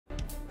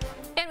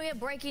we have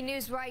breaking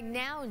news right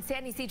now in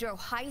San Ysidro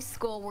High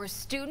School, where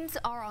students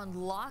are on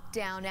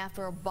lockdown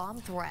after a bomb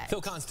threat.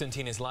 Phil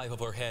Constantine is live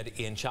overhead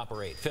in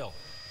𝗄𝗶𝗃. Phil.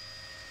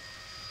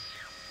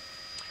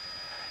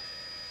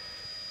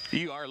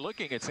 You are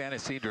looking at San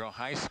Ysidro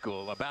High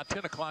School. About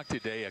 10 o'clock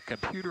today, a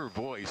computer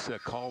voice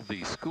called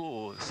the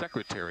school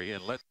secretary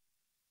and let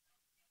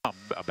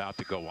about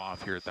to go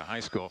off here at the high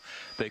school.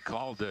 They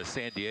called the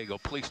San Diego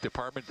Police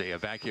Department. They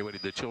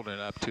evacuated the children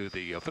up to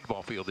the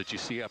football field that you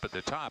see up at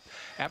the top.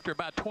 After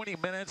about 20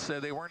 minutes,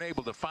 they weren't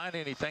able to find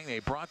anything. They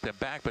brought them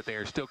back, but they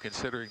are still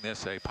considering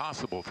this a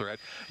possible threat.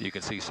 You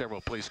can see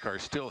several police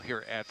cars still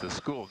here at the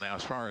school. Now,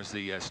 as far as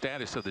the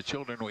status of the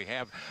children, we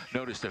have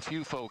noticed a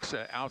few folks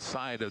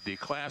outside of the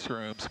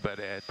classrooms, but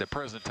at the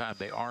present time,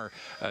 they are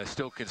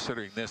still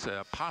considering this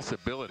a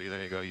possibility.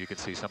 There you go. You can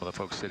see some of the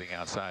folks sitting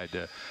outside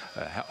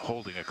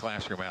holding a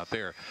classroom out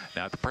there.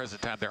 Now, at the present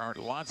time, there aren't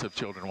lots of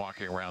children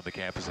walking around the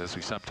campus as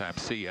we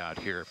sometimes see out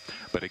here.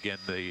 But again,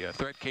 the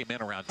threat came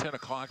in around 10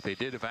 o'clock. They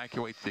did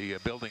evacuate the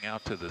building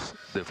out to the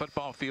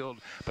football field,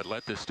 but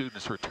let the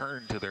students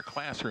return to their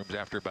classrooms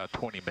after about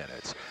 20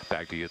 minutes.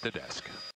 Back to you at the desk.